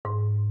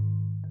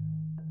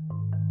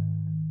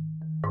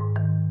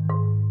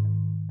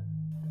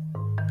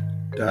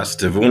Das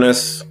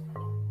Tevunas,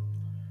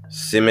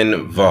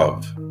 Siman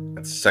Vav.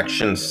 That's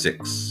section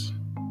 6.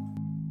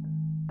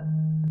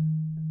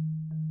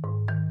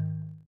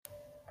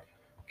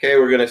 Okay,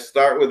 we're going to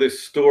start with a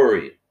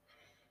story.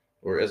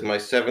 Or as my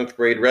 7th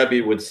grade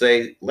Rebbe would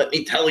say, let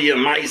me tell you a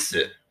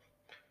maaseh.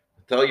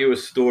 Tell you a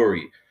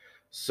story.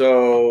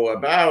 So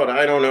about,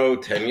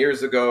 10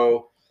 years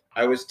ago,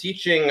 I was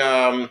teaching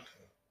at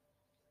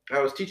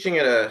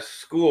a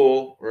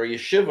school or a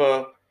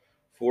yeshiva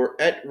for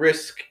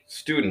at-risk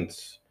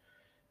students.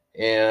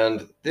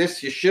 And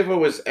this yeshiva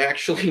was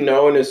actually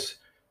known as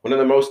one of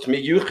the most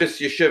miyuchas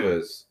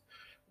yeshivas,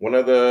 one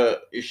of the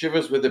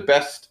yeshivas with the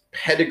best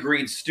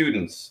pedigreed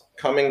students,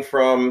 coming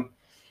from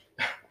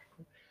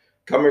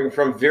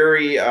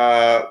very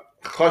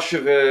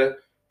chashuva,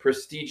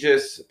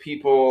 prestigious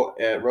people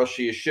at Rosh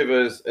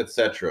Yeshivas,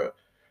 etc.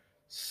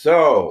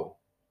 So,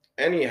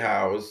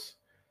 anyhows,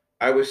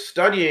 I was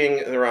studying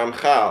the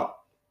Ramchal.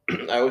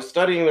 I was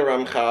studying the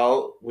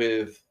Ramchal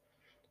with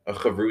a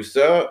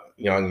chavrusa,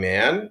 young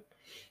man,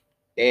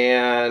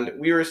 and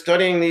we were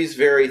studying these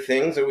very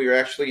things, and we were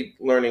actually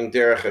learning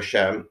Derech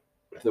Hashem,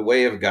 the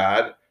way of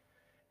God,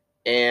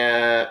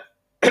 and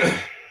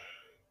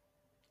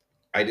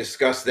I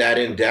discussed that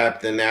in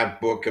depth in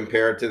that book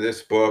compared to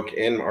this book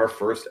in our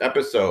first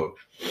episode.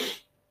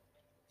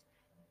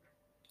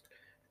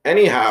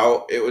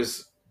 Anyhow, it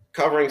was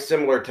covering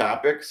similar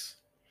topics,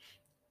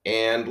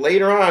 and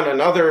later on,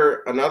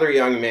 another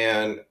young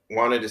man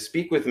wanted to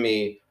speak with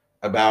me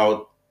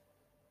about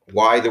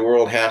why the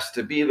world has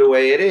to be the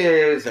way it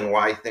is and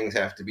why things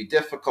have to be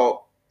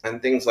difficult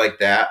and things like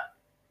that.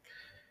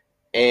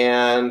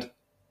 And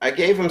I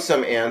gave him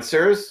some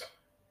answers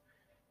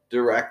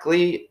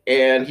directly,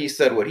 and he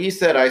said what he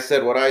said, I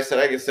said what I said.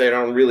 I can say I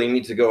don't really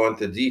need to go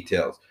into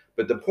details.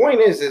 But the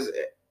point is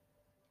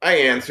I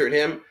answered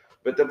him,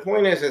 but the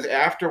point is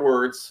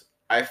afterwards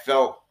I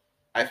felt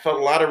a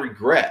lot of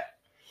regret.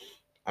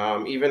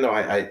 Even though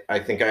I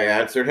think I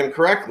answered him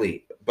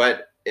correctly,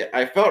 but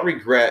I felt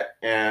regret,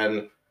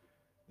 and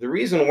the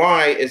reason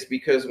why is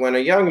because when a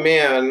young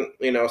man,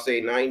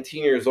 say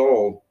 19 years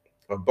old,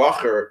 a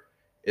bacher,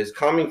 is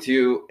coming to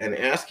you and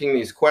asking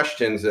these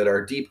questions that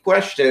are deep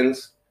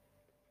questions,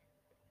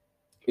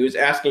 he was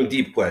asking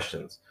deep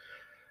questions.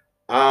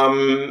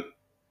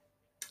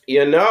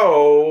 It's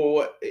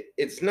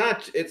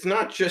not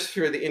just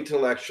for the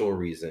intellectual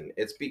reason.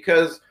 It's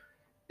because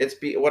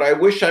what I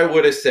wish I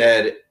would have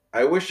said.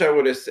 I wish I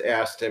would have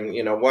asked him,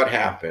 what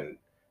happened?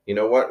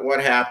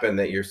 What happened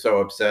that you're so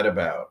upset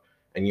about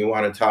and you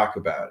want to talk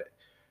about it?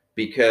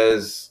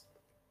 Because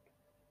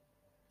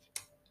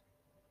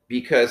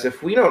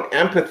if we don't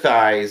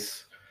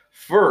empathize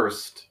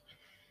first,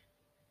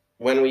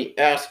 when we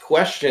ask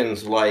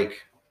questions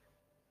like,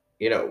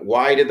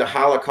 why did the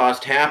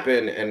Holocaust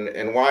happen,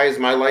 and why is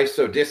my life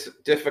so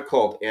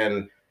difficult,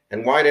 and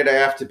why did I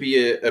have to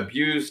be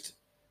abused,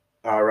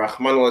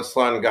 Rahman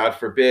al-Islam, God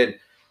forbid?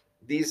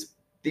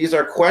 These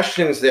are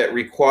questions that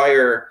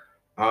require,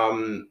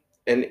 and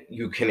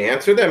you can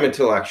answer them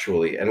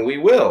intellectually, and we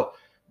will,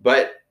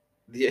 but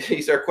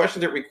these are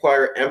questions that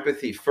require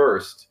empathy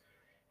first.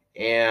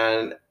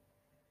 And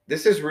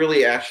this is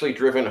really actually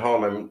driven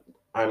home.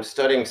 I'm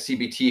studying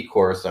CBT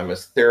course. I'm a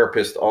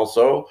therapist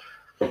also.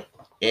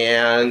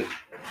 And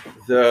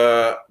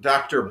the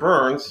Dr.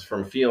 Burns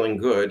from Feeling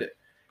Good,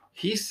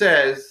 he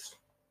says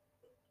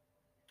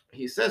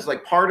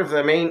like part of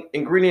the main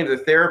ingredient of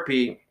the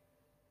therapy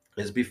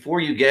is before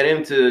you get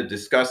into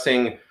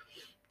discussing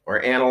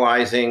or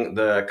analyzing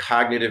the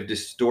cognitive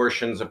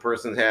distortions a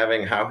person's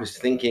having, how his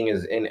thinking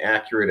is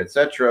inaccurate,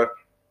 etc.,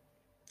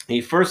 he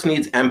first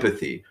needs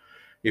empathy.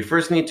 You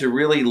first need to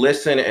really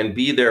listen and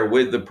be there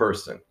with the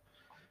person.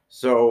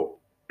 So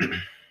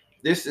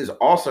this is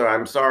also,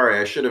 I'm sorry,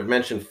 I should have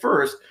mentioned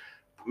first,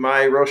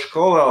 my Rosh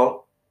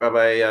Kollel,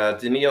 Rabbi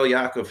Daniel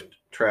Yaakov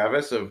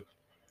Travis,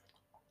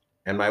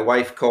 and my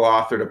wife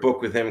co-authored a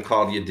book with him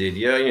called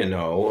Yedidya.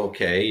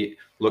 Okay,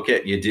 look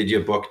at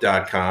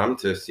yedidyabook.com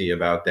to see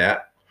about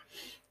that.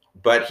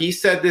 But he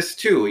said this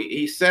too.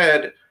 He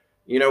said,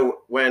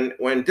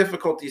 when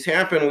difficulties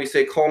happen, we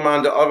say Kol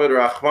man da'avid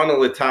rachmana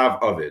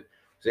l'tav avid.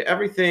 So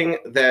everything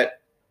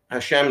that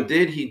Hashem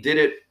did, he did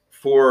it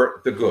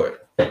for the good.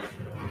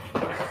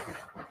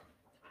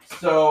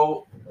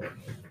 So,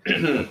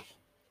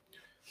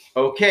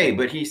 okay,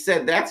 but he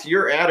said that's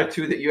your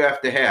attitude that you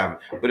have to have.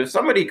 But if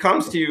somebody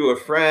comes to you, a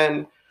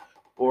friend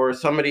or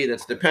somebody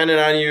that's dependent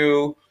on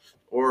you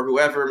or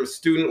whoever, a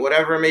student,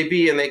 whatever it may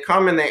be, and they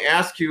come and they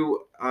ask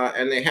you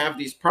and they have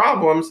these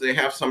problems, they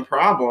have some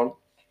problem.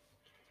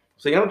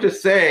 So you don't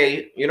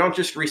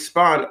just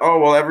respond, oh,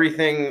 well,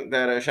 everything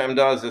that Hashem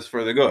does is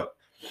for the good.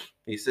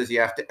 He says you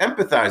have to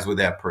empathize with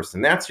that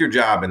person. That's your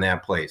job in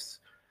that place.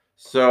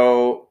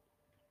 So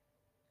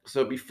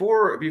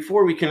before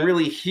we can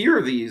really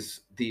hear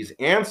these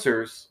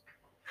answers,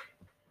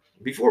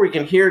 from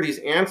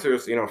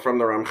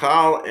the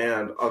Ramchal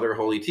and other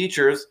holy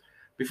teachers,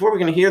 before we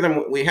can hear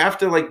them, we have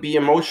to be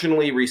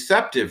emotionally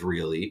receptive,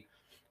 really.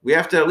 We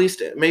have to at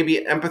least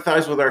maybe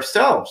empathize with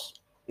ourselves.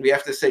 We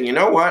have to say, you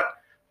know what?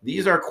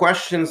 These are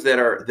questions that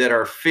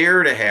are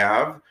fair to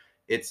have.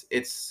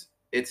 It's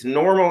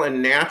normal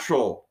and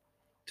natural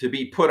to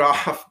be put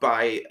off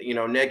by,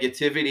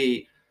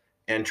 negativity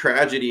and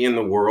tragedy in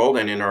the world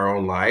and in our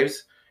own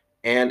lives,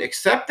 and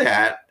accept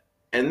that.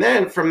 And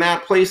then from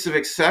that place of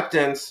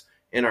acceptance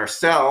in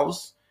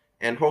ourselves,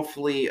 and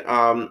hopefully,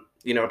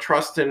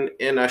 trust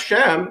in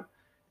Hashem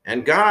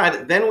and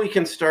God, then we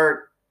can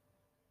start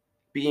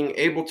being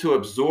able to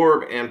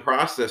absorb and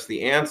process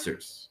the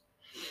answers.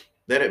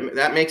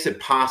 That makes it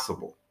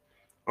possible.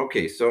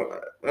 Okay, so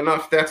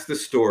enough. That's the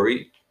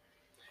story.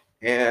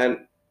 And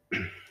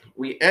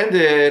we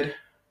ended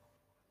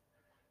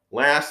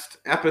last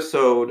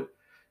episode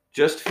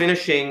just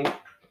finishing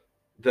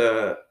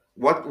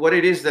what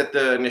it is that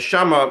the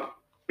neshama,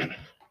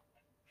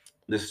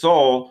 the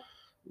soul,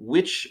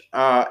 which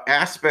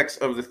aspects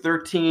of the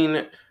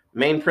 13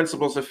 main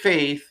principles of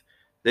faith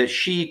that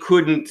she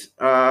couldn't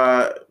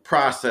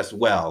process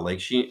well. Like,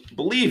 she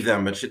believed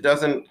them, but she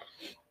doesn't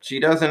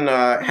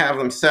have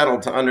them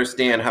settled to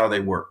understand how they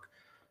work.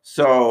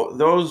 So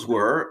those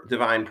were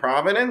divine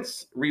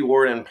providence,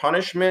 reward and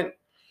punishment,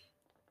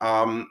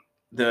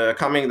 the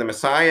coming of the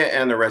Messiah,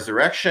 and the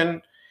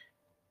resurrection.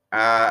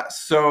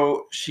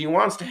 So she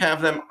wants to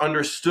have them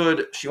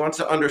understood. She wants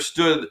to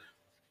understood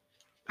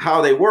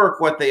how they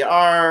work, what they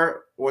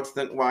are,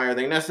 why are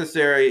they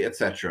necessary,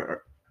 etc.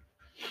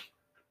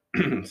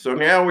 So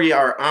now we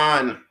are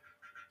on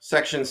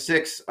section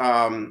 6.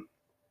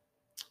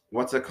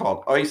 What's it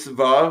called? Ois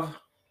Vav.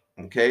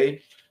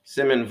 Okay,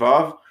 Siman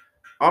Vav.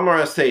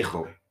 Amar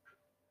Seichel.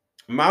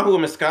 Mahu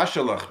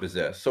miskashalach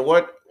b'zeh. So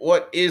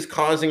what is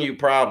causing you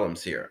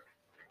problems here?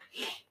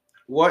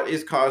 What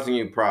is causing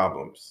you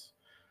problems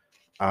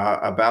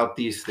about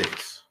these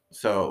things?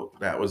 So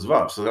that was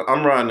Vav. So the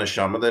Amra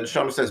Neshama. The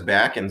Neshama says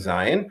back in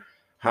Zion,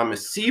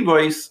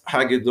 Hamesibois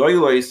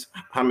hagedolos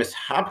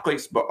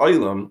hamishapchos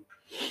ba'olam.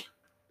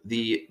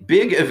 The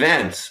big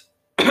events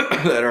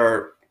that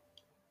are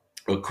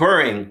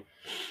occurring,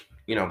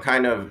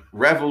 kind of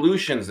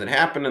revolutions that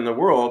happen in the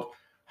world,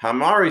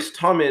 Hamaris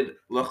Tamid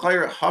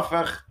l'chayr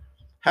hafech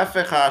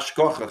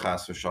hashkocha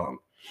chas v'shalom.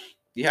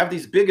 You have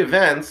these big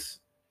events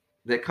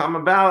that come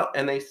about,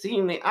 and they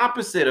seem the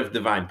opposite of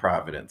divine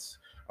providence.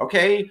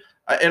 Okay,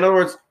 in other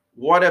words,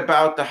 what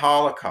about the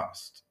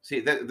Holocaust?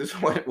 See, this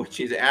is what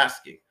she's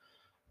asking.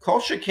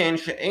 Kol sheken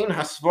she'ein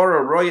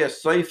hasvara roya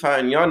soifa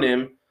and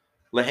yonim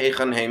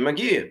lehechan he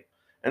magid.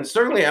 And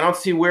certainly, I don't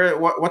see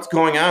what's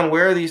going on.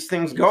 Where are these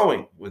things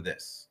going with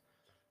this?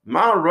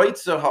 Ma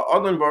roitza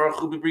ha'adon baruch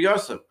hu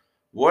b'briyosav.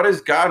 What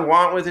does God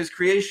want with his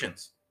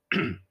creations?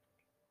 Ulemahu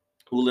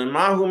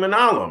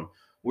menalom.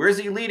 Where is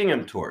he leading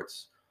him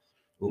towards?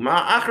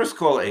 Uma achras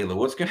kol ela.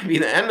 What's going to be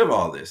the end of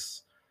all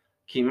this?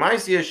 Ki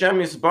maisi Hashem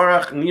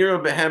yisbarach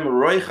nira behem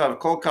roichav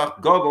kol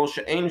kach gogol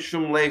she'ein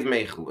shum leiv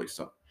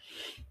meicheloisa.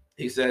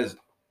 He says,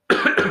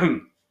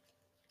 the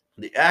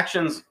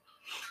actions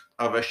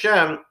of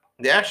Hashem,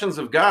 the actions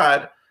of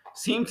God,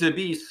 seem to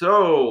be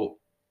so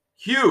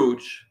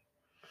huge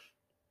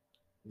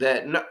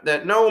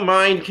that no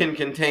mind can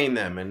contain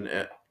them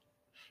and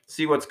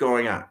see what's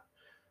going on.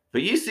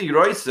 V'yisi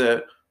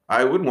roisa,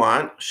 I would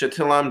want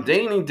shetilam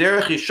deini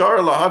derech yishar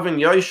lahavin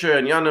yosher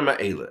and yana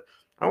ma'ela.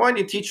 I want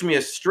you to teach me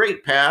a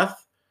straight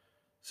path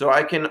so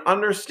I can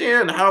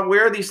understand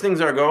where these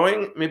things are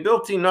going.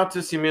 Mibilti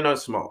natus yamino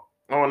small.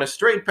 I want a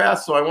straight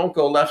path so I won't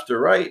go left or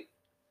right,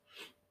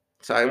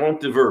 so I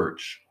won't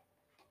diverge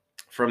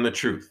from the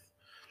truth.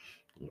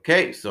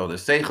 Okay, so the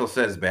Seichel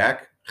says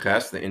back,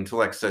 Ches, the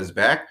intellect says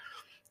back,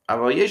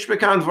 but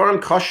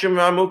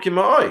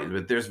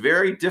there's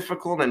very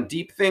difficult and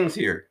deep things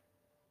here,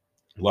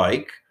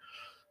 like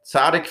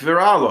Tzadik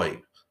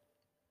Viraloi.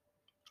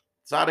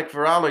 Tzadik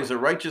Viraloi is a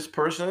righteous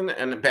person,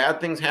 and bad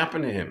things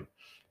happen to him.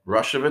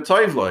 Rasha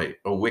V'Toivloi,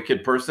 a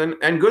wicked person,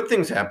 and good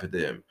things happen to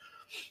him.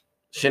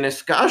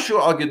 Sheniskashu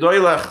al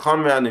gedoylech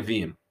cham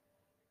ve'anevim.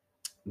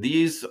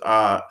 These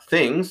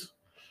things,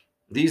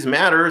 these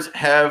matters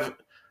have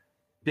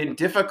been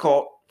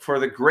difficult for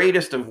the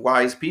greatest of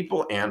wise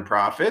people and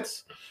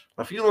prophets.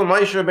 And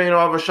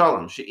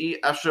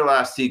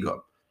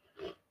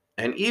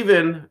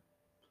even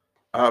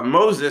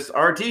Moses,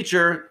 our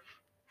teacher,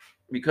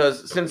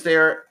 because since they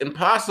are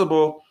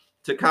impossible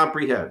to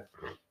comprehend,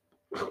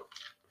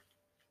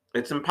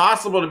 it's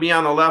impossible to be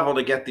on the level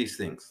to get these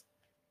things.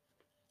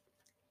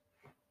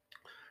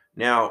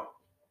 Now,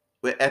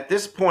 at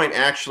this point,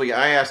 actually,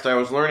 I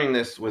was learning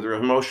this with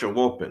Rav Moshe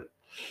Wolpin.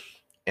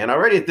 And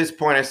already at this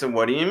point, I said,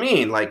 what do you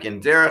mean? Like in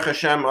Derech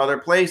Hashem, other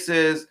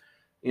places,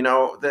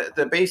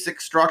 the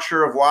basic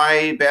structure of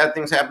why bad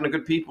things happen to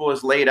good people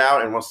is laid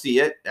out, and we'll see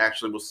it.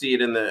 Actually, we'll see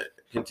it in the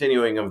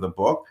continuing of the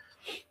book.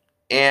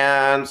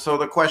 And so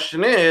the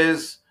question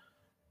is,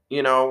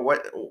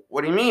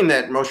 what do you mean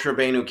that Moshe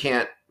Rabbeinu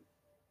can't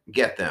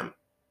get them?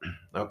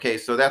 Okay,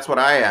 so that's what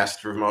I asked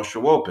for Moshe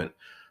Wolpin.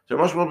 So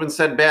Moshe Wolpin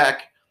said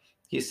back,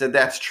 he said,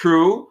 that's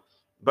true,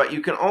 but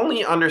you can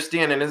only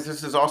understand, and this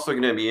is also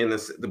going to be in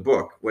the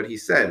book, what he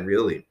said,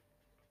 really.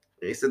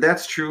 He said,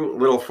 that's true,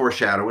 little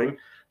foreshadowing.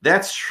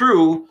 That's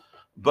true,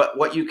 But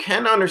what you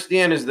can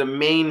understand is the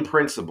main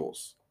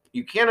principles.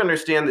 You can't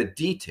understand the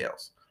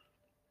details.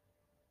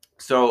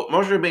 So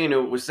Moshe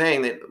Rabbeinu was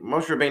saying that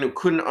Moshe Rabbeinu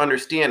couldn't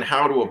understand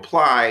how to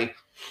apply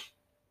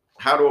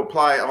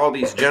all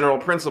these general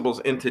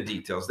principles into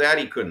details. That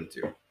he couldn't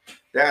do.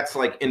 That's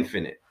like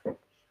infinite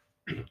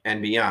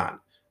and beyond.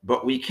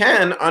 But we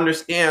can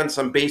understand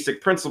some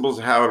basic principles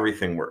of how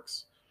everything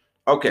works.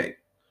 Okay.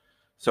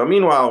 So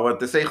meanwhile, what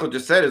the Seichel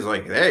just said is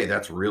like, hey,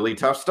 that's really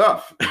tough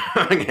stuff.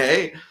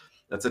 Okay.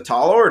 That's a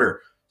tall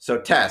order. So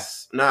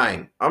Tess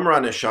 9, Amra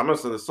Neshama.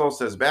 So the soul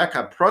says back,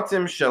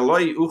 Haprotim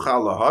shaloi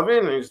uchal lahavin.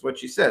 And here's what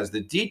she says: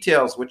 the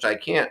details which I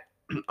can't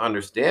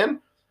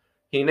understand,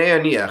 hinei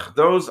aniach,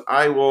 those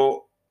I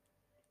will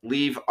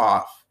leave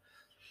off.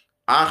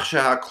 Ach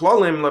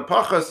shehaklolim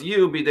lepachas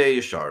yu bidei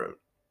yesharim.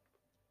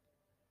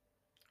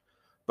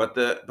 But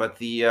the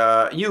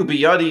yu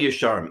biyadi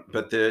yesharim.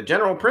 But the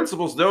general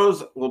principles,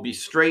 those will be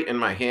straight in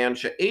my hand.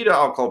 She'eda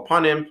al kol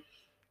panim.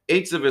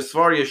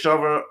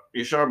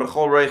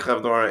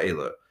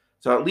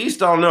 So at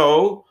least I'll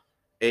know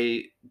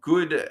a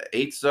good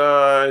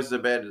eitzah is a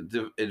bad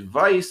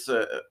advice.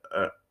 So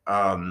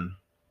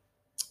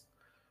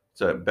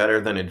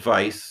better than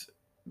advice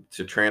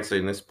to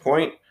translate in this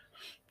point.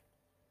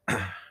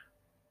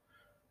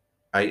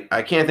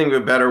 I can't think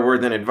of a better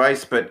word than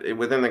advice, but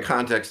within the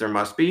context there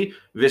must be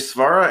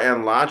visvara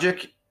and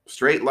logic,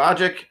 straight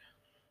logic,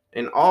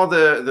 and all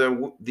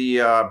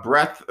the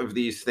breadth of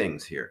these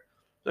things here.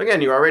 So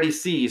again, you already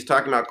see he's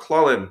talking about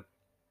klolim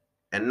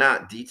and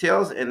not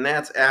details, and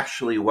that's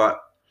actually what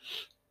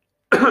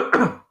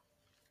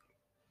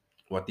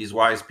what these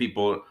wise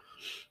people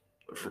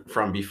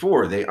from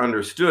before, they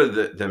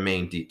understood the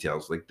main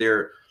details. Like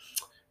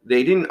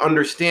they didn't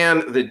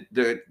understand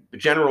the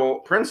general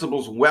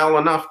principles well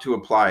enough to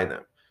apply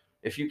them.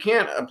 If you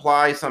can't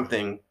apply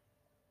something,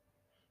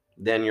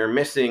 then you're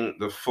missing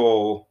the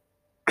full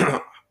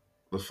the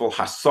full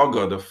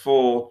hasaga, the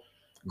full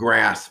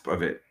grasp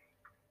of it.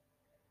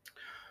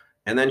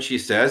 And then she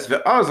says,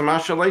 "Ve'az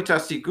mashalei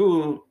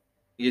tasigu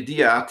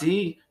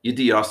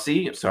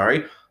yidiyasi,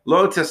 sorry,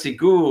 lo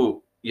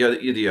tasigu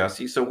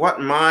yidiyasi." So what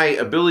my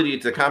ability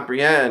to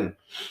comprehend,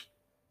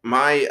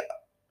 my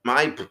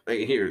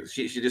here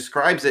she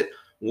describes it,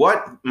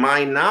 what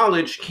my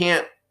knowledge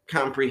can't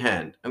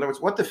comprehend. In other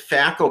words, what the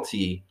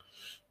faculty,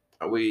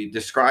 we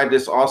describe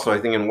this also, I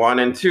think, in 1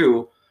 and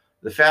 2.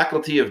 The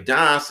faculty of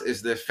das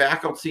is the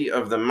faculty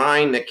of the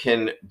mind that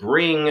can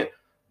bring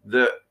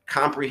the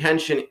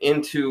comprehension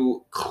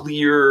into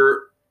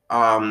clear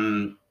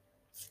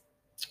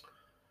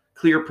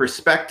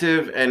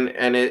perspective,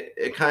 and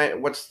it kind of,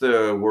 what's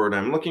the word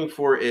I'm looking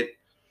for?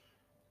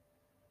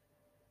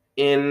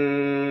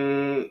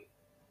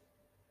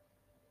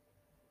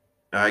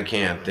 I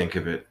can't think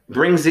of it.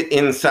 Brings it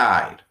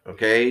inside.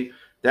 Okay,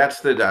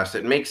 that's the das.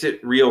 It makes it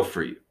real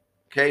for you.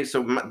 Okay,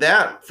 so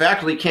that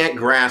faculty can't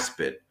grasp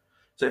it.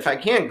 So if I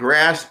can't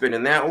grasp it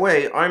in that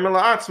way, it's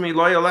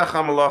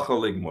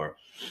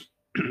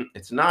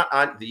not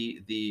on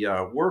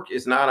the work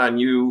is not on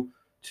you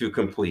to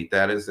complete.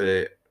 That is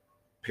a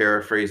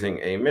paraphrasing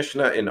a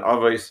Mishnah in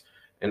Avos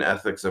in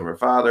Ethics of Our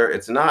Father.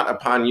 It's not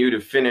upon you to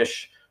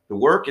finish the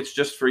work. It's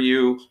just for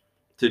you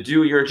to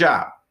do your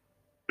job.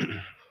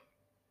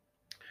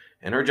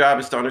 And her job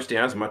is to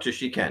understand as much as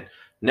she can.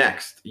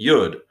 Next,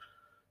 Yud.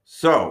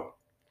 So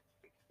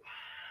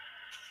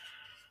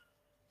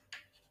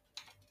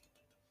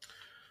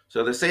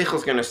the Seichel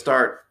is going to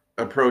start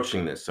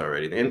approaching this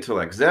already. The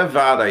intellect. So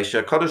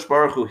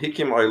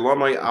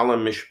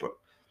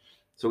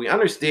we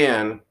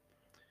understand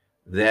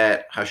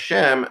that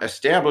Hashem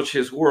established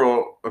his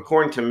world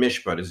according to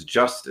mishpat, his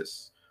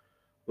justice.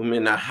 And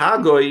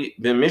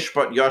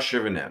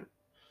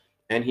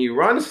he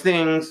runs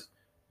things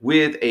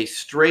with a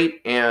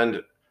straight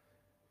and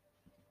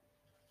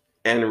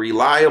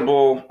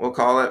reliable, we'll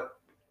call it,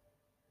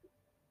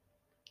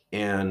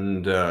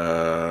 and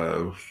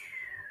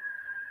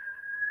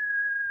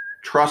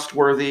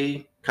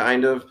trustworthy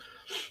kind of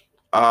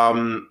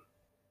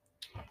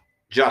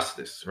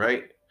justice,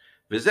 right?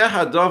 That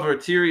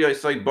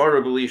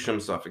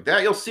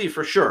you'll see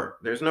for sure.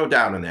 There's no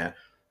doubt in that.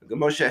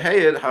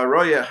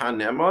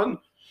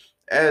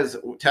 As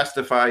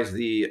testifies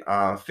the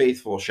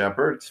faithful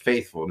shepherd. It's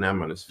faithful.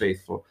 Neman is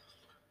faithful.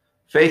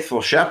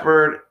 Faithful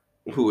shepherd,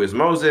 who is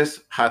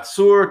Moses.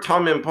 Hatzur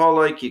tamim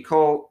palai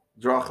kikol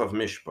drach of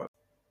mishpat.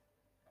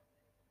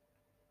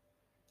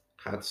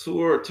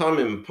 Hatzur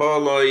tamim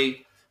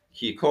palai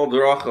kikol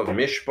drach of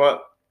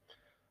mishpat.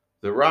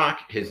 The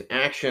rock, his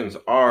actions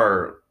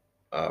are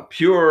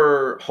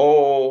pure,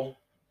 whole.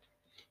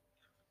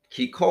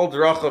 Kikol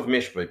drach of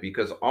mishpat,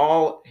 because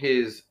all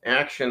his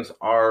actions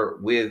are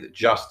with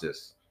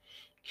justice.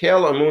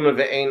 Kel amuna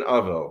ve'ein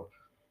avo.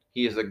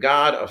 He is a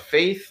God of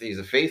faith. He's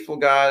a faithful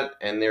God,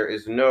 and in him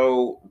is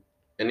no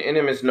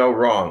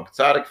wrong.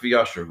 Tzadik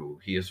v'yasharu.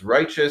 He is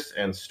righteous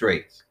and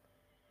straight.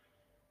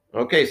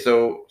 Okay,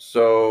 so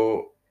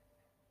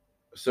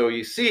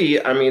you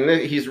see, I mean,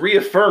 he's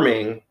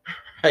reaffirming,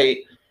 right?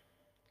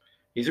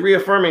 He's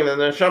reaffirming that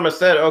the Neshama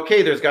said,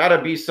 okay, there's got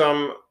to be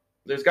some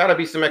there's got to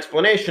be some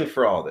explanation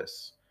for all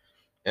this.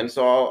 And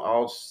so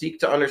I'll seek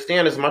to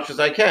understand as much as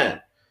I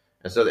can.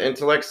 And so the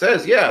intellect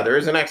says, yeah, there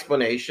is an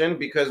explanation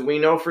because we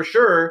know for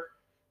sure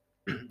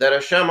that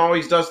Hashem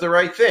always does the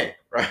right thing,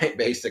 right?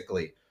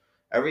 Basically,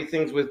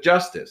 everything's with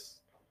justice.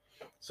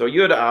 So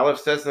Yud Aleph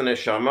says the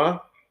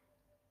Neshama,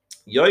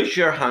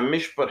 Yosher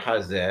HaMishpat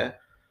Hazeh,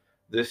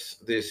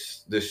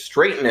 this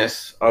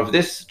straightness of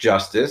this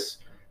justice,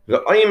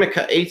 and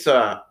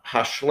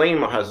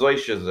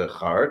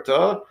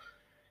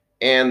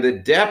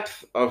the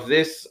depth of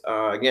this,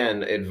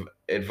 again,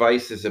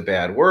 advice is a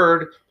bad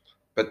word,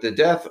 but the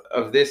depth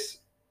of this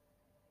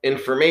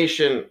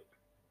information,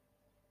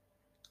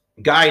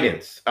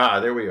 guidance,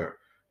 there we are,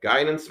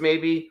 guidance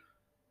maybe,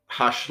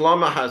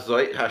 Hashlama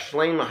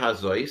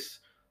Hazois,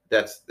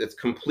 that's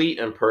complete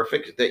and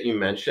perfect that you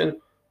mentioned,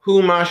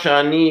 Hu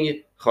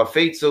Mashani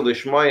Chafetza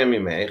Lishmaya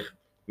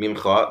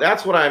Mimcha,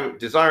 that's what I'm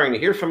desiring to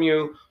hear from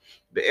you.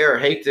 Be'er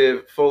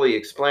Hativ, fully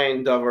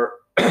explained, Davar,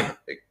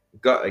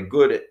 got a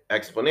good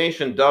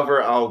explanation,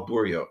 Davar al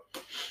Buryo.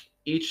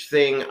 Each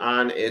thing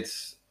on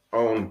its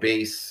own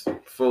base,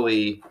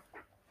 fully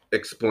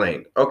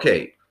explained.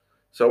 Okay,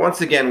 so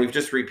once again, we've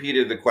just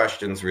repeated the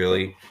questions,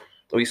 really.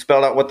 We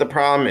spelled out what the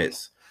problem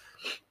is.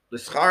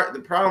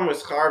 The problem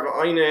with Schar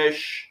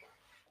v'Einish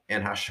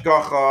and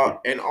Hashgacha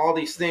and all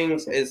these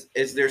things is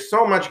there's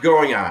so much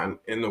going on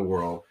in the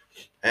world,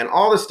 and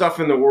all the stuff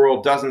in the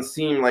world doesn't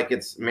seem like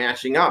it's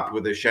matching up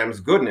with Hashem's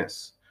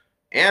goodness,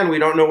 and we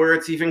don't know where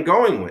it's even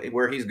going with,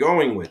 where He's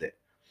going with it.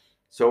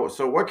 So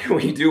what can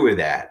we do with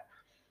that?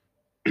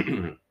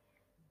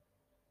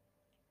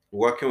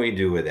 What can we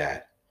do with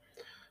that?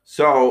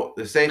 So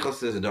the Seichel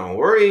says, don't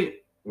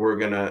worry, we're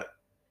gonna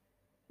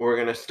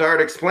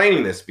start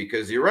explaining this,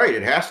 because you're right,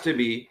 it has to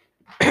be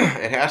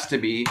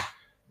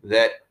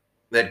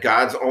that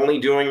God's only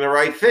doing the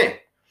right thing,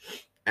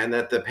 and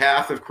that the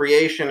path of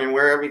creation and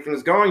where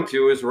everything's going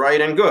to is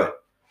right and good.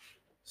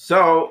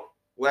 So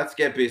let's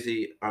get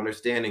busy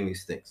understanding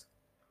these things.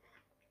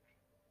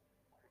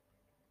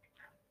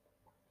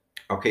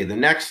 Okay, the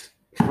next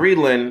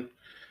Friedlander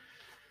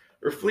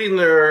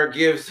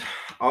gives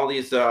all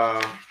these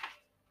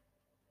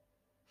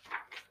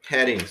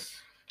headings.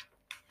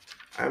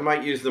 I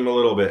might use them a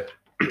little bit,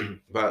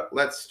 but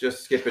let's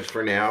just skip it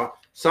for now.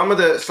 Some of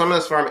this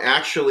farm,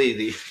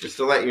 actually, just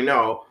to let you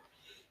know,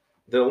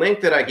 the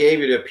link that I gave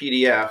you to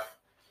PDF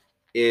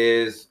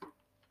is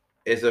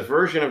a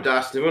version of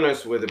Das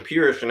Tavunos with a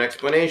Pirush, an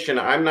explanation.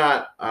 I've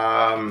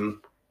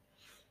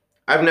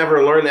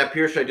never learned that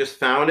Pirush. I just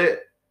found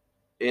it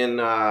in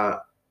a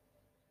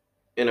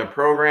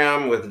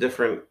program with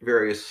different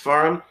various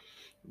farm.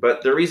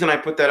 But the reason I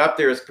put that up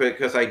there is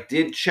because I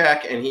did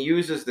check, and he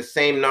uses the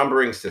same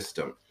numbering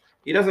system.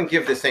 He doesn't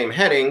give the same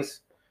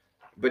headings,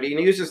 but he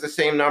uses the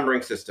same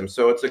numbering system.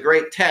 So it's a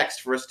great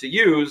text for us to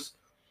use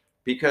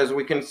because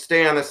we can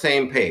stay on the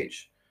same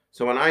page.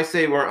 So when I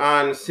say we're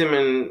on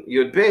Siman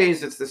Yud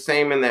Beis, it's the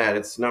same in that.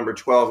 It's number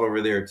 12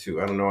 over there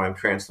too. I don't know why I'm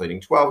translating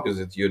 12 because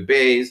it's Yud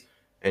Beis.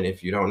 And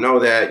if you don't know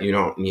that, you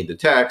don't need the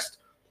text.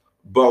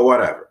 But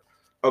whatever.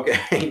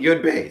 Okay,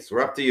 Yud Beis.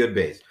 We're up to Yud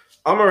Beis.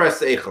 Amar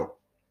Seichel.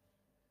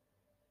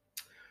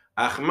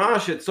 The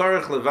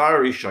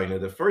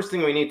first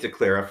thing we need to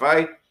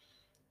clarify,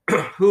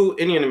 who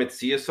inyan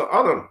mitzias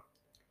ha'adam,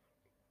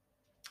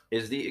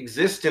 is the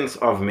existence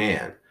of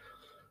man,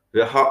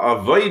 the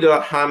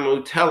ha'avoda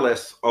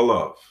hamuteles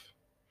alav,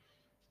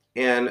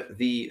 and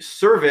the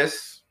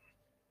service,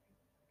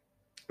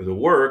 the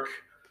work,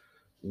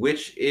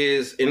 which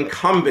is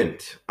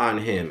incumbent on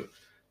him,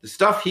 the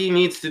stuff he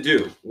needs to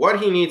do,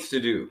 what he needs to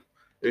do.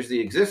 There's the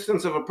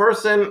existence of a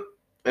person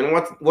and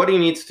what he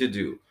needs to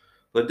do.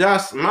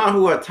 Ladas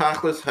mahu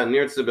atachlis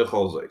hanirtze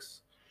b'chol zois.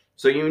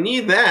 So you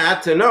need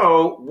that to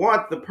know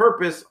what's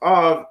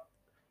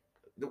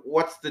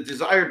the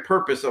desired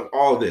purpose of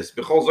all this.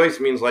 B'chol zois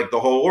means like the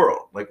whole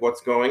world, like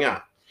what's going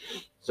on.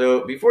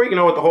 So before you can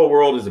know what the whole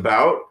world is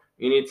about,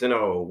 you need to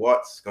know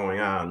what's going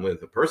on with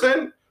the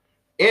person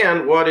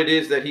and what it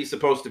is that he's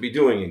supposed to be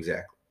doing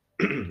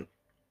exactly.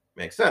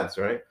 Makes sense,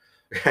 right?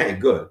 Okay,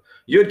 good.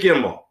 Yud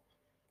Gimel.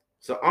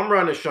 So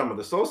Amra Neshama,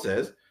 the soul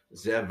says,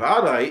 this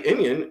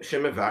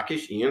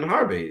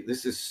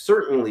is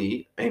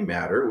certainly a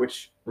matter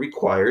which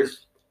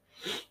requires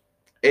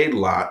a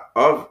lot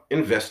of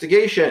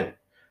investigation.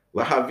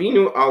 To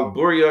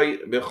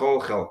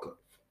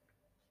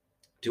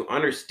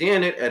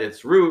understand it at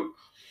its root,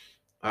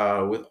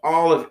 with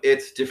all of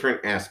its different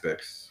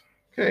aspects.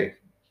 Okay,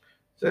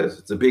 says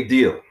it's a big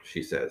deal,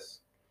 she says.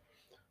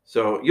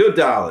 So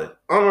Yudalid,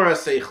 Amar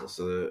Seichel.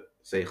 So the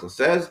Seichel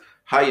says,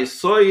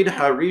 Hayisoid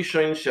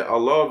Harishon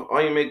She'alav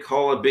Oymed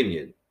Kol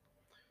Binyan.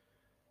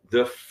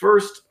 The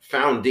first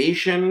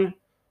foundation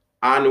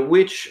on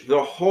which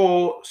the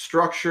whole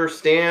structure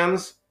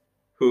stands,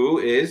 who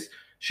is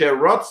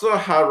She'ratza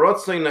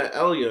HaRatzayin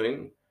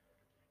Elyon,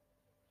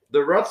 the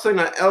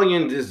Ratzayin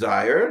Elyon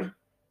desire,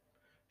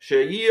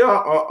 She'yia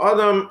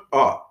Adam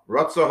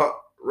Ratza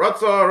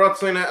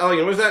Ratzayin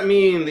Elyon. What does that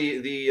mean?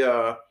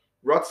 The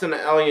Ratzayin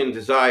Elyon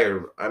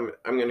desire. I'm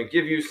going to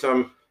give you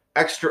some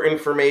extra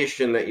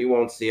information that you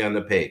won't see on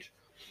the page.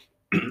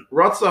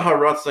 Ratza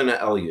haratzon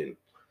elyon.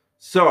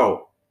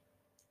 So,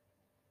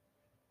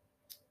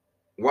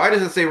 why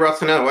does it say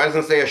ratzon elyon? Why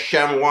doesn't it say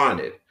Hashem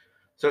wanted?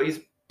 So he's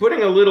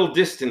putting a little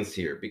distance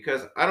here,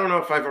 because I don't know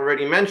if I've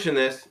already mentioned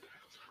this,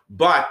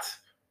 but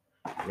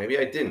maybe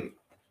I didn't.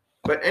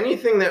 But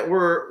anything that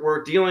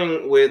we're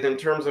dealing with in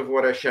terms of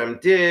what Hashem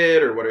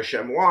did, or what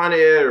Hashem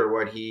wanted, or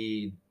what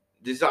he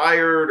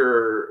desired,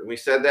 or we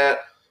said that,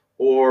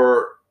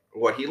 or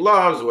what he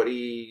loves, what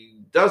he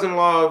doesn't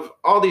love,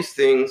 all these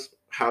things,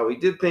 how he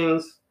did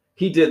things,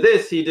 he did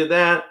this, he did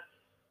that.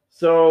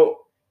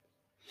 So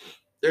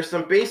there's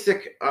some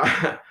basic,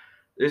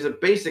 there's a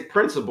basic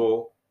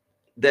principle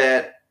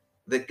that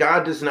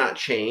God does not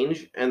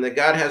change, and that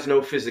God has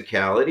no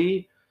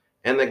physicality,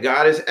 and that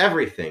God is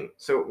everything.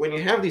 So when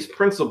you have these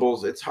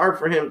principles, it's hard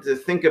for him to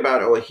think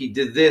about, oh, he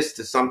did this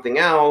to something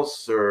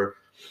else, or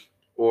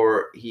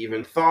he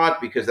even thought,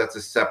 because that's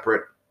a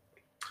separate,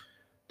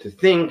 to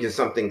think is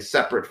something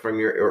separate from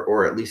your,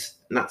 or at least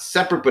not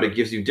separate, but it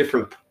gives you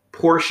different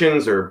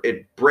portions, or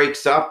it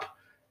breaks up,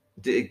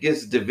 it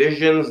gives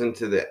divisions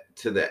into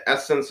the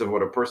essence of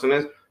what a person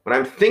is. But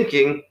I'm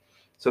thinking,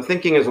 so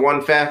thinking is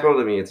one faculty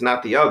to me, it's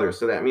not the other.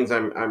 So that means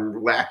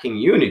I'm lacking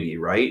unity,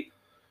 right?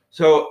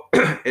 So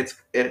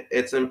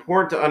it's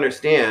important to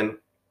understand.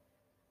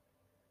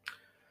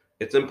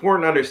 It's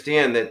important to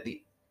understand that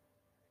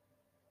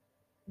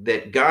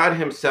that God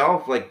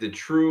Himself, like the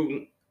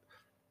true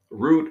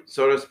root,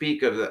 so to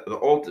speak, of the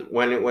ultimate.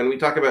 When we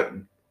talk about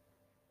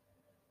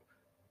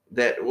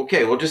that,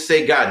 okay, we'll just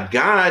say God.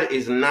 God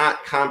is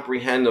not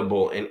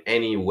comprehensible in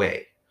any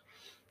way.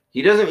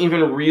 He doesn't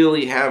even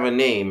really have a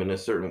name in a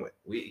certain way.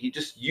 He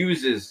just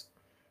uses.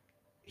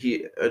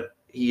 He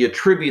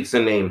attributes a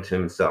name to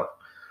Himself.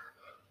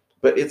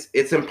 But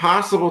it's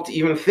impossible to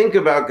even think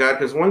about God,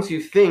 because once you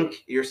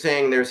think, you're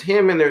saying there's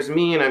Him and there's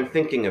me, and I'm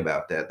thinking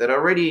about that. That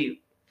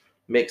already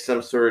makes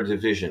some sort of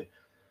division.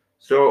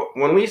 So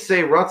when we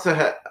say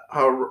Ratzah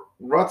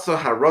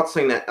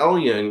haratzon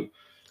elyon,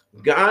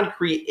 God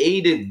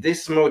created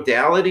this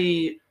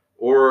modality,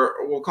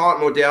 or we'll call it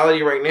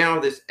modality right now,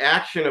 this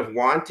action of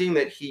wanting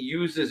that He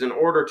uses in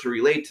order to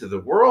relate to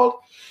the world.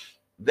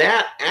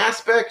 That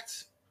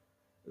aspect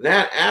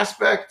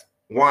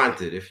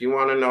wanted. If you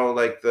want to know,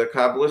 like the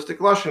Kabbalistic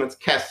lashon, it's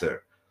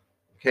keser.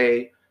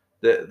 Okay,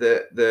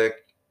 the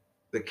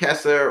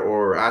keser,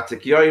 or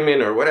atik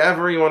yomin, or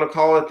whatever you want to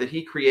call it, that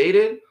He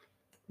created,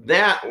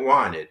 that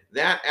wanted,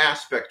 that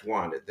aspect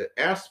wanted, the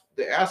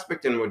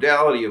aspect and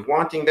modality of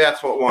wanting,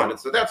 that's what wanted.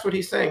 So that's what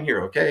he's saying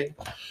here. Okay,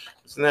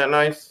 isn't that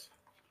nice?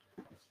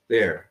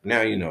 There,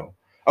 now you know.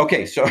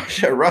 Okay, so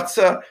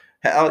Ratza,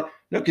 no,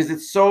 because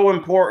it's so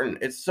important.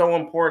 It's so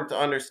important to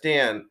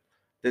understand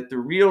that the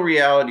real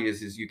reality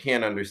is you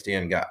can't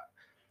understand God.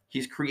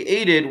 He's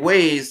created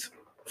ways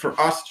for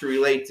us to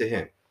relate to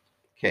Him.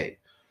 Okay,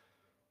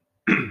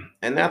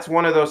 and that's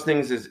one of those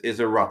things is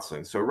a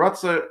Ratzon. So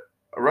Ratzon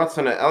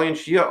elyon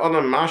shia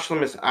adam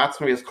mashlim is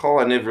atzmi is kol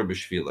hanivra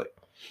b'shvilei.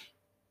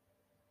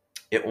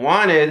 It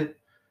wanted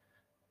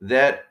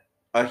that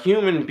a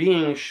human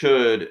being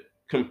should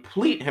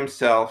complete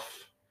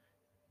himself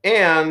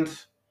and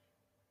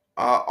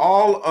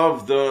all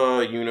of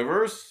the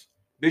universe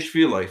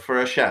b'shvilei, for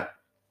Hashem.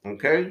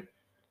 Okay,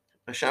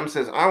 Hashem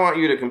says, I want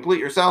you to complete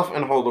yourself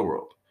and hold the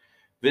world.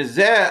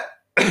 V'zeh,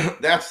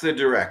 that's the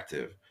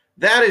directive.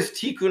 That is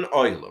tikkun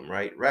olam,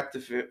 right?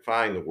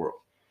 Rectifying the world.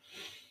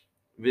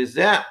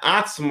 That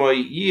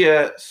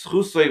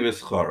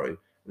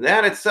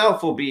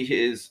itself will be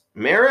His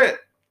merit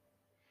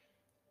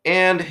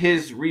and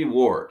His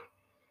reward.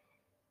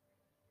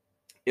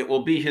 It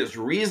will be His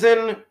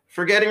reason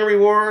for getting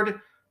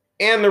reward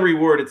and the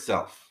reward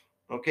itself.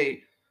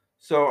 Okay,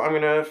 so I'm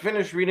going to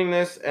finish reading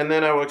this, and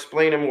then I will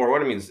explain it more.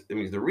 What it means. It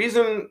means the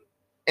reason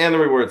and the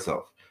reward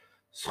itself.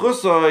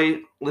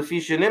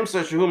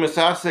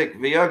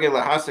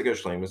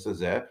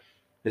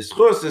 His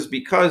chus is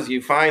because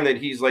you find that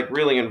He's like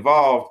really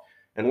involved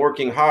and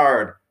working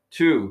hard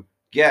to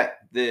get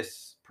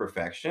this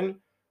perfection.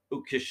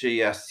 And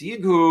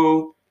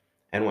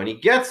when He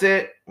gets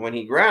it, when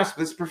He grasps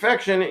this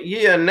perfection,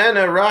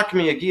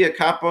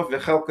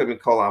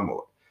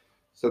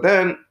 so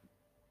then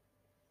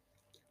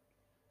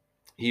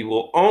He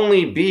will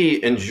only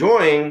be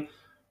enjoying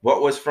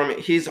what was from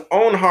His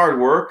own hard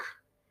work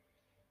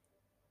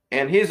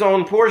and His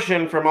own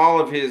portion from all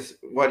of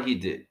what He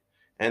did.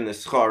 And the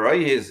schara,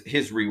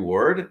 his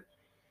reward,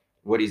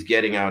 what he's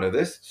getting out of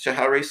this,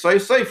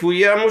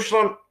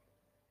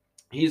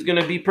 he's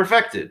going to be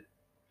perfected.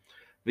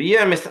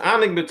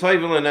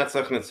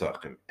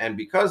 And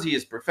because he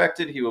is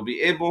perfected, he will be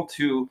able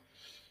to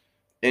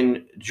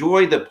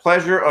enjoy the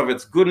pleasure of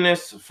its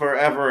goodness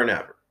forever and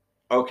ever.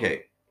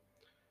 Okay,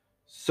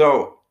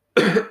 so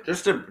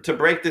just to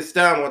break this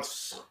down,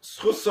 what's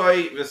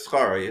schusai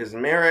v'schari, his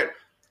merit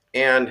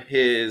and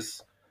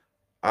his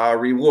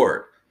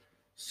reward.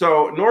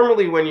 So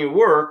normally when you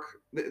work,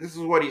 this is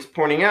what he's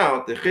pointing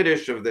out, the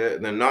chiddush of the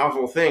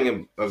novel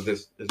thing of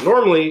this is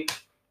normally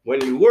when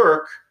you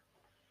work,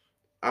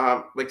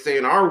 like say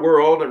in our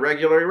world, a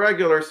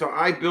regular. So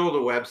I build a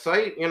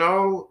website,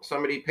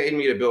 somebody paid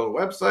me to build a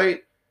website.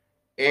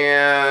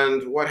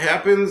 And what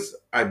happens?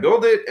 I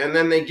build it, and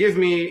then they give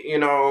me, a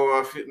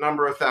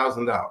number of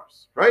 $1,000,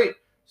 right?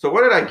 So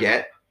what did I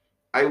get?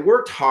 I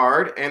worked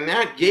hard, and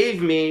that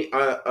gave me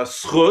a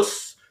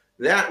schus.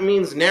 That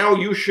means now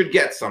you should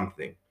get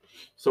something.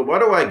 So what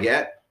do I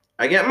get?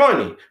 I get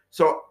money.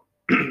 So,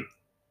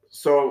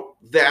 so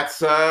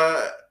that's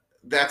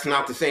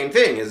not the same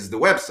thing as the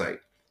website.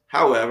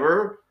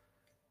 However,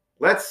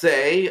 let's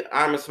say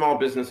I'm a small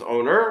business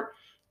owner,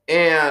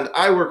 and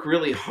I work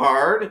really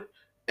hard,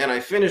 and I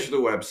finish the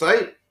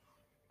website.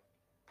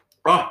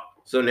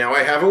 So now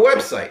I have a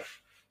website.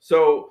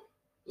 So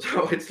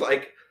it's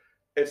like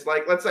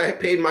let's say I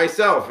paid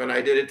myself and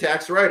I did a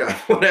tax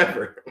write-off,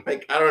 whatever.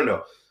 Like, I don't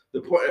know.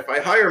 The point, if I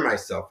hired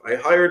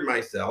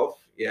myself,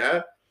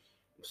 yeah.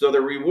 So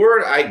the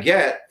reward I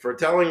get for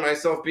telling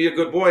myself be a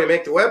good boy and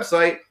make the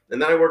website,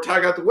 and then I worked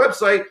hard, got the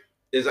website,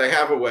 is I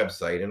have a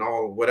website and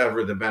all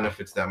whatever the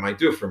benefits that might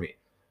do for me.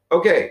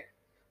 Okay,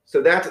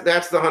 so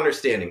that's the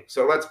understanding.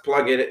 So let's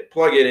plug it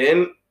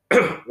in.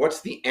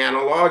 What's the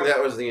analog?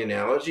 That was the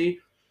analogy.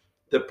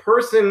 The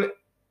person,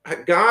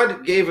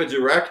 God gave a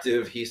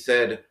directive. He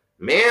said,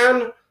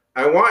 man,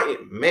 I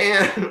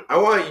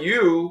want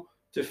you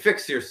to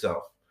fix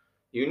yourself.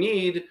 You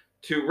need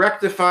to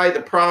rectify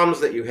the problems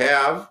that you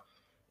have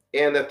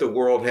and that the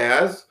world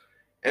has.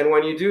 And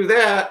when you do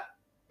that,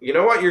 you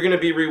know what? You're going to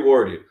be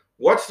rewarded.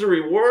 What's the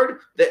reward?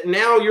 That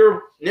now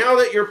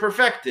that you're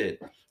perfected.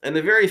 And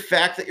the very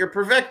fact that you're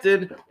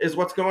perfected is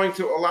what's going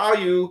to allow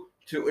you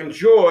to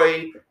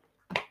enjoy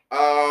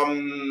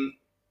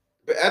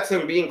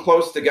being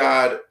close to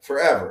God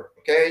forever.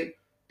 Okay?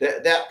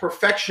 That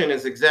perfection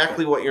is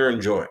exactly what you're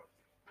enjoying.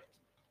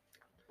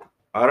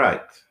 All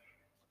right.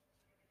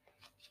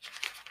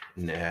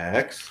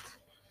 Next.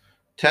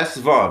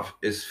 Tesvav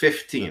is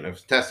 15 of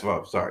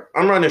Tesvav, sorry.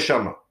 Amra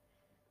Neshama.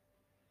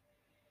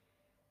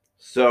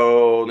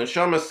 So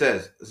Neshama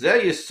says,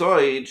 Ze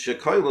Yisoid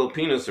Shekoilel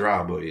Pinus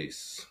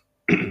Rabois.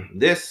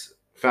 This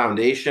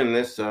foundation,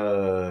 this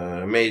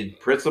made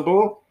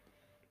principle,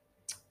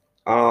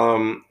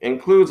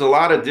 includes a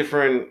lot of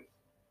different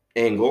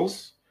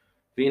angles.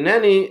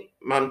 Vineni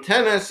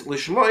Mamtenes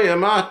Lishmoya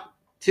Ma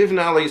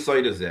Tivna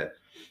Leisoidazet.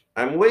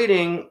 I'm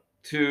waiting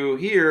to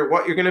hear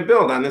what you're going to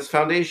build on this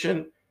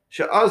foundation.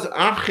 Because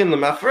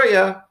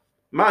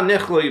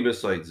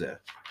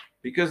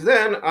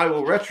then I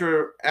will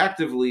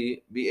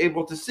retroactively be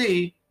able to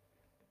see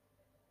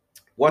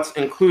what's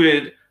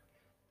included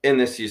in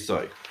this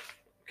yesod.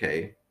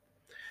 Okay,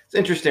 it's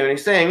interesting. What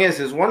he's saying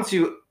is once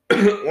you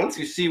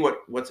see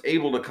what's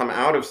able to come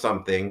out of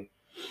something,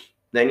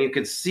 then you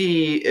could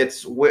see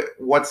it's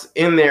what's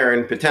in there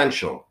in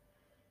potential.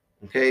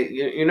 Okay,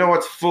 you know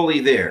what's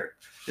fully there.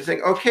 He's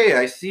saying, okay,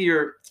 I see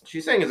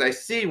she's saying is I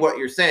see what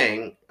you're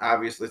saying.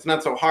 Obviously, it's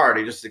not so hard.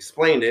 I just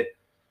explained it.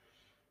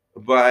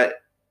 But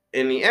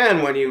in the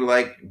end, when you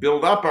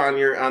build up on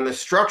the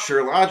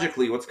structure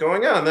logically, what's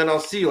going on, then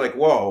I'll see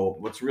whoa,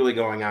 what's really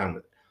going on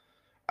with it.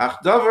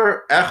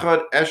 Achdavar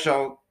echad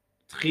eshal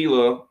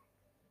tchila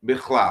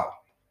bichlal.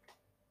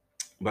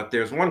 But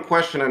there's one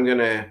question I'm going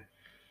to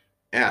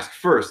ask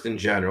first in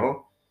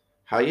general.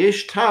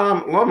 Hayesh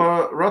tam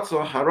lama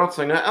ratza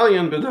haratza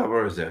na'elyon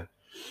b'davar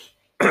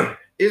zeh.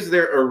 Is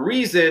there a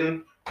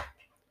reason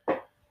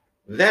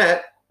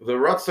that the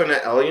Ratzon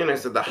Elyon, I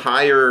said the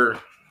higher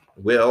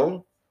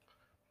will,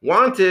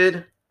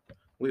 wanted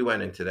with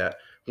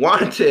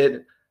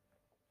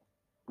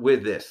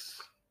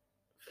this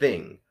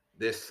thing,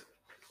 this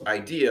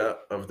idea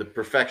of the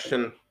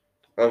perfection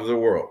of the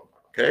world,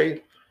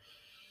 okay?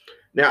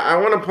 Now, I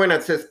want to point out,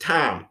 it says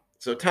tam.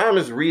 So tam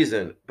is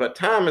reason, but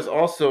tam is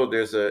also,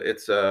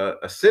 it's a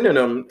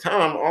synonym.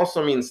 Tam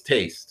also means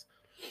taste.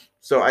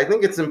 So I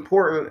think it's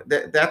important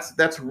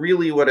that's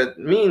really what it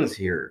means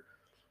here.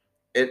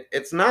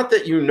 It's not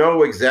that you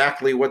know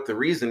exactly what the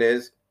reason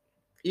is.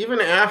 Even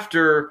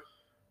after,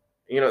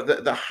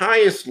 the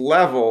highest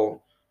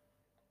level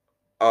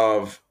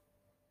of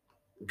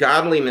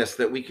godliness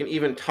that we can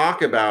even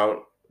talk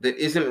about that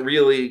isn't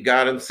really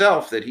God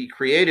himself, that he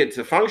created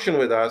to function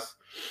with us,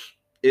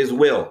 is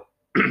will.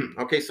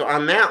 Okay, so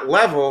on that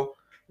level,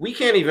 we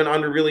can't even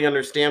really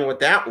understand what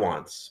that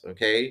wants,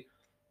 okay?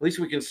 At least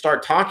we can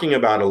start talking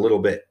about it a little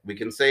bit. We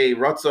can say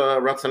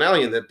Ratzon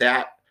Elyon,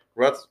 that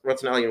Ratzon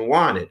Elyon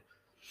wanted.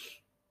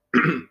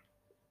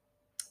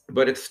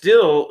 But it's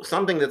still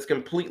something that's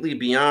completely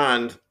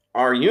beyond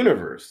our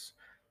universe.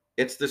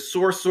 It's the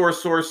source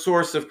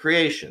of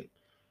creation.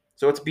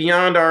 So it's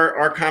beyond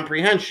our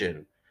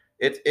comprehension.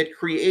 It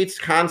creates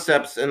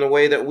concepts in the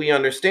way that we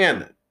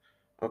understand them.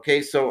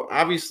 Okay, so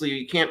obviously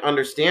you can't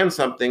understand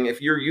something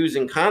if you're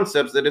using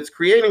concepts that it's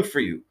creating for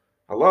you.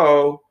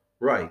 Hello?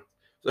 Right.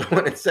 So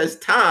when it says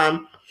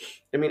tam,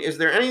 I mean, is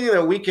there anything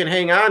that we can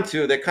hang on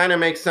to that kind of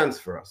makes sense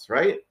for us,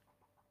 right?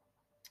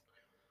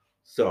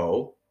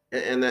 So,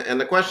 and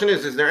the question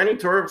is there any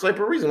type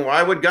of reason?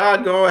 Why would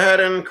God go ahead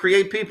and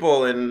create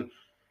people and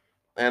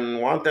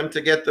want them to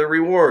get the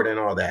reward and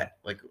all that?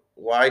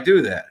 Why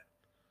do that?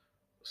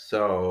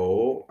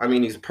 So, I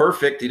mean, he's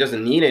perfect. He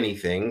doesn't need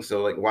anything.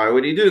 So, like, why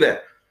would he do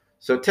that?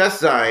 So,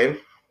 Tes Zayin,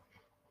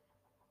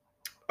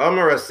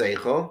 Amar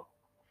Seichel,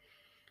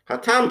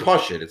 Hatam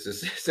Pashit. It's a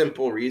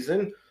simple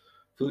reason.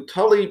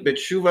 Futali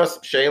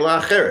B'tshuvas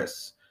Sheila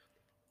Acheres.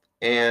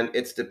 And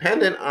it's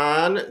dependent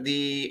on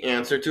the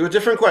answer to a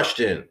different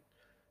question.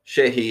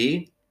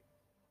 Shehi,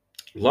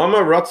 Lama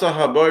Ratza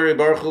Haboiri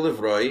Baruch Hu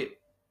Livroi,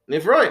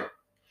 Nivroi.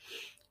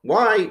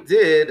 Why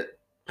did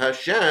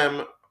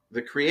Hashem,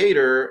 the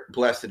creator,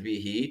 blessed be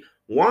he,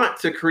 want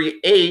to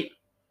create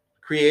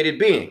created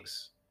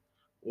beings?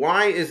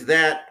 Why is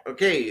that?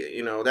 Okay,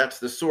 that's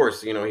the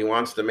source. He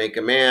wants to make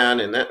a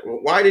man, and that.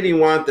 Why did he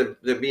want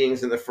the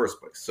beings in the first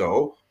place?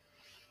 So,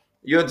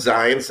 Yud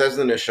Zayin says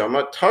the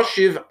Neshama,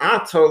 Tashiv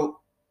Atal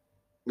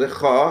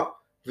Lecha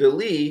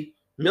Vili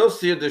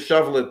Milsir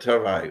Deshavla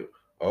Tarayu.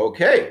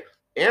 Okay,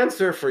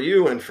 answer for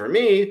you and for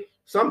me,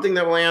 something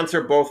that will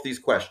answer both these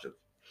questions.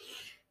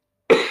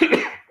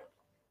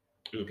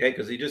 Okay,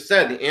 because he just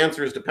said the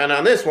answers depend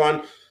on this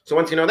one. So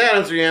once you know that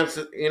answer,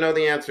 you know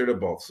the answer to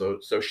both. So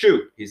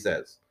shoot, he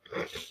says.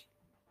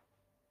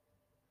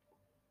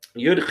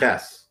 Yud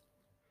Ches.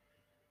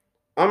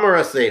 Amar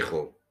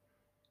Aseichel.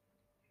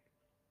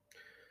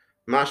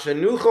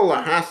 Mashanuchol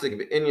lahasig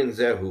b'inyan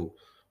zehu.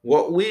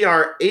 What we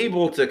are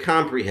able to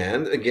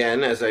comprehend,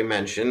 again, as I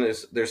mentioned,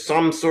 is there's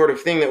some sort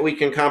of thing that we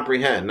can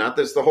comprehend, not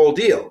this the whole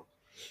deal.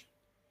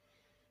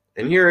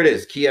 And here it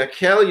is. Ki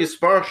akel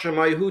yisparach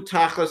shamayhu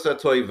tachas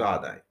atoy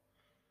vadai.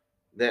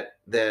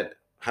 That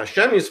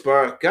Hashem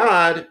Yisparach,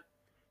 God,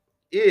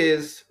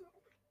 is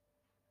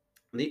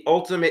the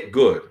ultimate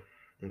good.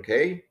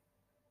 Okay?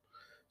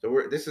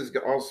 So this is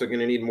also going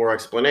to need more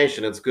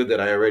explanation. It's good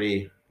that I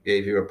already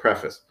gave you a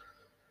preface.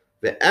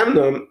 The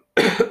emnam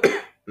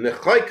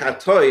nechoy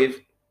katoiv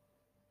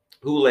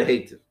hu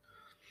lehetiv.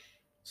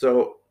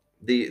 So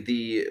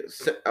the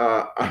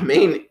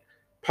main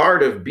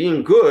part of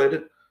being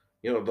good,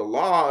 the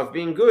law of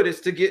being good is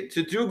to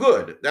do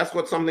good. That's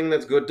what something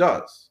that's good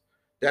does.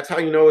 That's how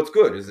you know it's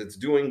good, is it's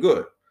doing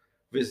good.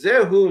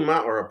 V'zehu ma,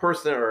 or a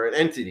person or an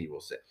entity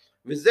will say.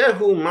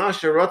 V'zehu ma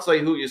sheratzai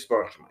hu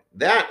yisparach shmai.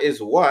 That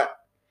is what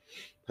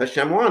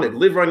Hashem wanted.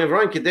 Livrei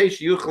nevraim kadesh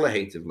yuchel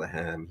lehetiv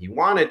lehem. He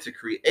wanted to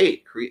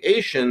create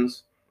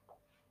creations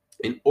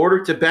in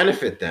order to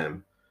benefit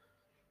them,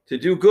 to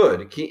do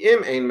good. Ki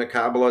im ein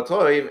mekabel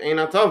atoiv ein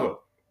atava.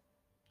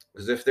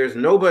 Because if there's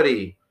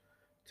nobody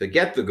to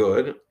get the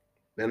good,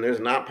 then there's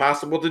not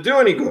possible to do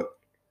any good.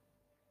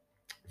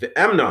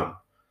 V'emnam.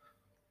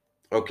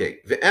 Okay,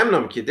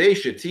 v'emnam kidei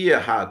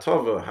shetia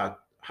hatova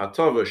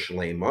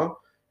shlema.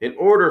 In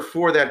order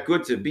for that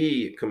good to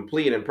be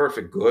complete and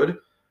perfect good,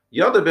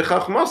 yada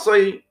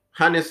b'chachmasai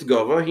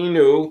hanisgava. He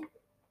knew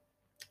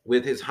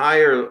with his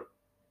high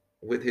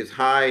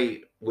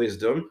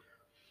wisdom.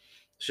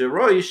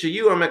 Sheroi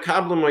sheyu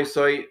amekablu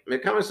moisai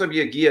mekamasab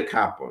yagia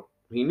kapon.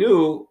 He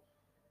knew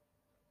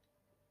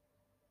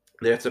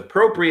that it's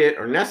appropriate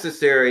or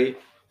necessary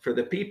for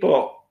the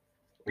people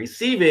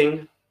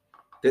receiving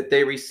that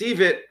they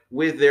receive it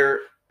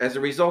as a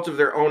result of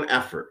their own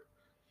effort,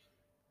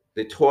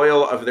 the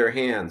toil of their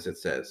hands. It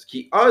says,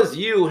 "Ki az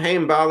yu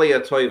heim bali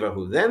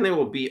atoivahu." Then they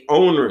will be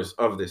owners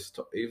of this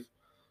toiv.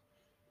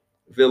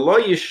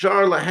 V'lo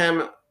yishar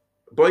lahem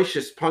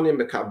boishes panim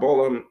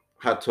bekabolam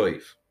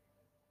hatoiv.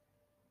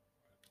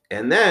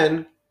 And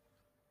then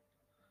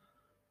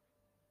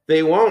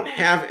they won't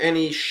have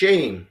any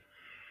shame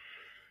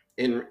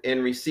in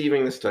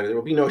receiving this toiv. There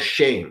will be no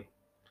shame.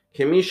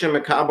 Kemisha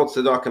mekabel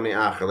tzedakah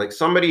me'acher, like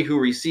somebody who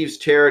receives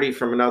charity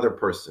from another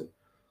person.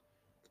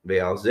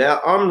 Ve'al zeh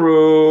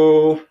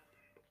amru,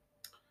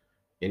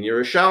 in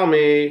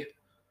Yerushalmi,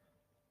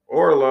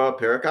 Orla,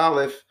 Perak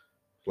Aleph,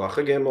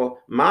 Lacha Gimel,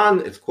 man,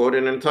 it's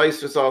quoted in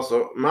Tosfos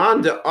also,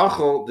 man de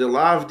achol de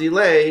lav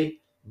delay,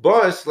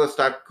 bos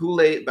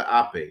lastakule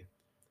ba'ape.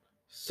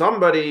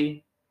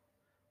 Somebody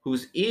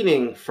who's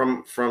eating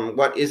from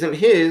what isn't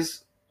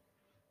his,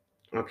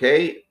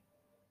 okay,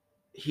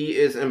 he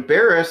is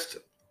embarrassed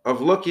of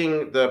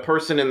looking the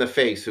person in the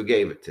face who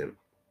gave it to him.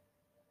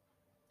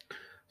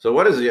 So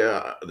what is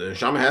the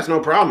Shama has no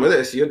problem with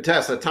this. Yud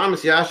Tes,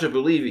 Thomas Yasha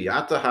Belivi,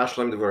 Ata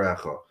Hashlem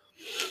Devarecho.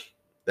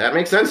 That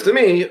makes sense to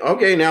me.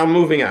 Okay, now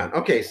moving on.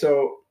 Okay,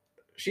 so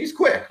she's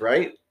quick,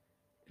 right?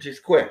 She's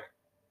quick.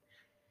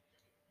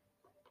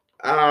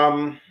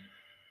 So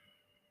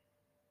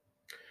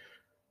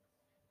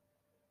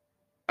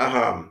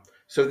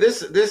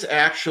this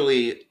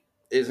actually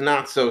is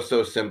not so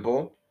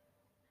simple.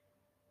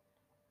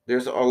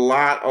 There's a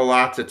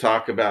lot to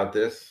talk about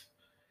this,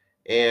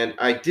 and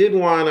I did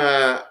want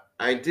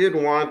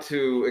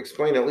to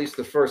explain at least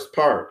the first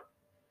part.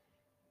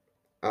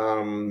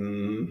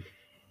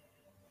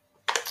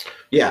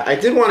 Yeah, I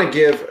did want to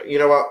give,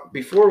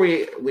 before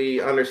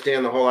we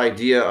understand the whole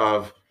idea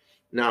of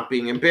not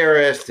being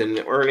embarrassed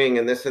and earning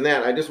and this and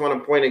that, I just want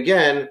to point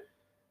again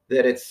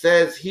that it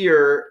says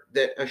here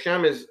that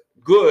Hashem is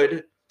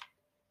good,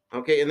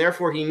 okay, and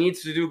therefore he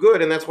needs to do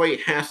good, and that's why he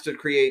has to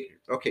create.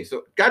 Okay,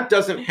 so God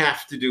doesn't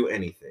have to do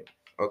anything,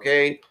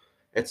 okay?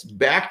 It's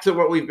back to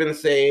what we've been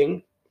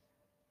saying,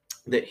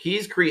 that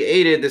he's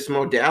created this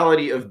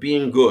modality of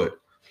being good.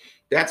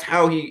 That's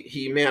how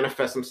he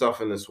manifests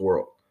himself in this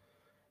world.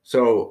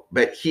 So,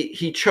 but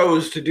he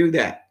chose to do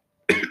that.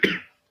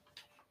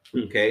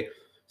 Okay,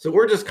 so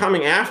we're just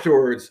coming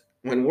afterwards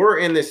when we're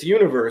in this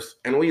universe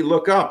and we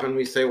look up and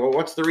we say, well,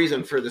 what's the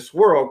reason for this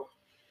world?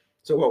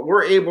 So what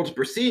we're able to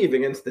perceive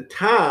against the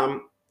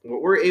Tom,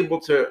 what we're able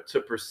to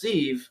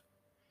perceive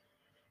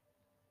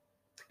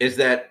is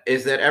that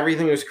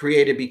everything was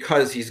created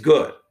because he's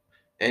good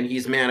and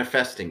he's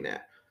manifesting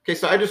that. Okay,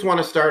 so I just want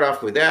to start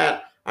off with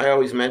that. I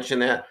always mention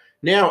that.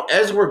 Now,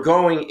 as we're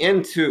going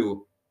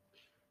into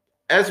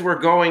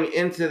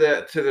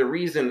the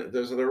reason,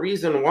 there's the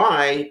reason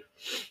why,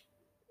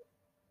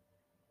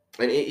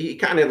 and he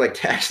kind of like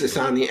tacks this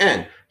on the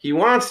end. He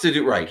wants to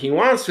do right. He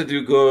wants to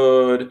do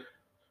good.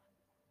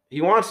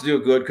 He wants to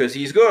do good because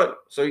he's good.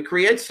 So he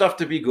creates stuff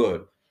to be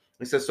good.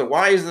 He says, so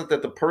why is it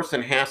that the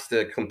person has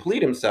to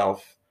complete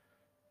himself?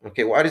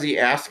 Okay, why does he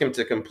ask him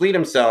to complete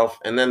himself?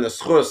 And then the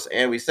schus,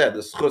 and we said the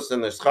schus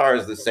and the schar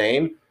is the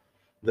same.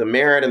 The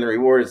merit and the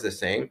reward is the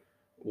same.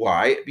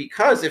 Why?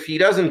 Because if he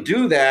doesn't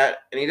do that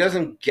and he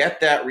doesn't get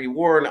that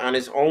reward on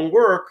his own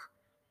work,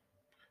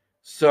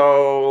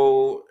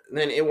 so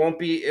then it won't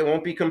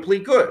be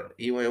complete good.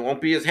 It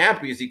won't be as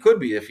happy as he could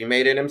be if he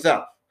made it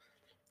himself.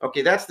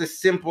 Okay, that's the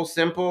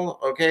simple.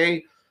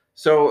 Okay,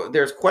 so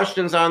there's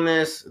questions on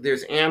this.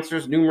 There's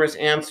answers, numerous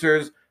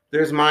answers.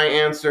 There's my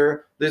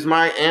answer. There's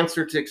my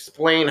answer to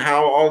explain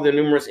how all the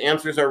numerous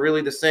answers are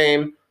really the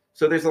same.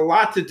 So there's a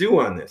lot to do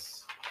on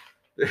this.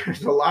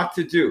 There's a lot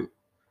to do.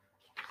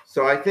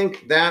 So I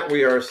think that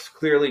we are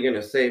clearly going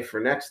to save for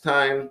next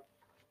time.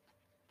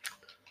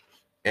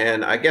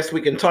 And I guess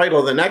we can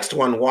title the next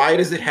one, Why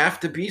Does It Have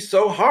to Be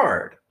So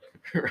Hard?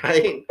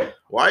 Right?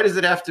 Why does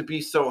it have to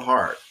be so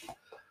hard?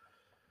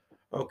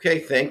 Okay,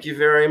 thank you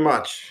very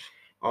much.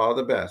 All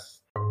the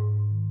best.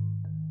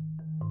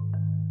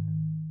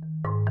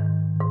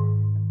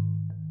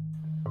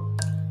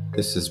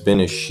 This has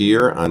been a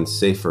shiur on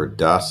Sefer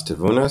Das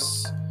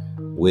Tavunos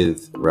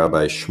with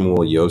Rabbi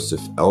Shmuel Yosef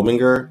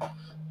Elbinger.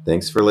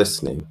 Thanks for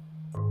listening.